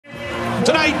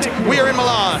Tonight, we are in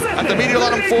Milan at the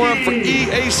Mediolanum Forum for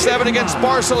EA7 against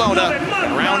Barcelona,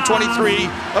 round 23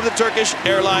 of the Turkish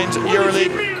Airlines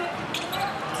EuroLeague.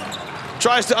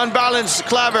 Tries to unbalance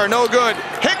Klaver, no good.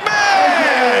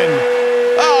 Hickman!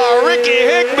 Oh, Ricky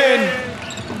Hickman!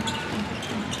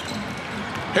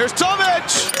 Here's Tomic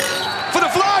for the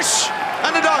flush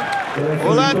and the dunk.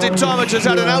 Well, Ante Tomic has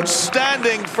had an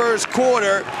outstanding first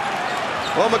quarter.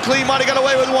 Well, McLean might have got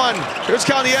away with one. Here's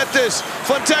Calnietis.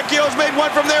 Fontecchio's made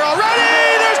one from there already.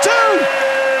 There's two!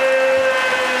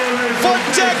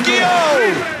 Fontecchio!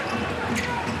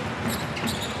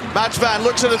 Matchvan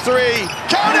looks at a three.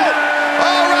 Count it!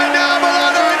 Oh, right now,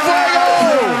 Milan are in fuego!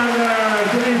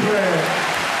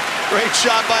 Great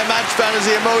shot by Matchvan as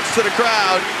he emotes to the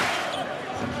crowd.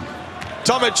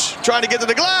 Tomic trying to get to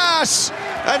the glass,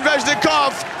 and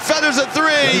Veznikov feathers a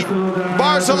three.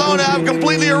 Barcelona have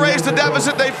completely erased the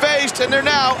deficit they faced, and they're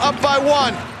now up by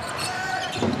one.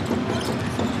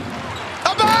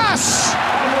 Abbas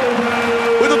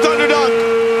with a thunder dunk.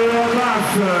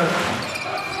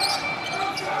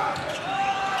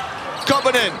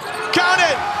 Kopanen, count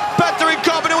it. Petri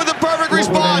Kopanen with a perfect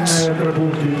response.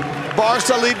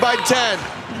 Barca lead by 10.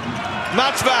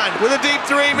 Matchvan with a deep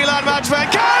three. Milan Matchvan,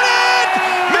 count it!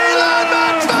 Milan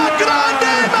Matchvan,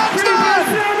 grande Matchvan!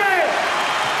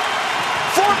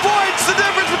 4 points, the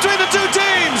difference between the two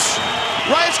teams.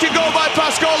 Rice can go by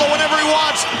Pascola whenever he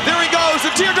wants. There he goes,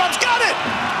 the teardrops, got it!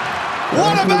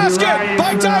 What a basket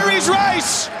by Tyrese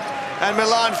Rice! And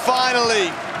Milan finally,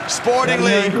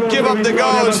 sportingly, give up the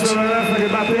ghost.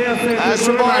 As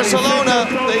for Barcelona,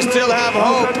 they still have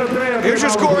hope. Here's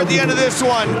your score at the end of this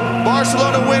one.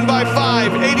 Barcelona win by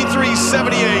 5,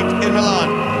 83-78 in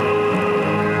Milan.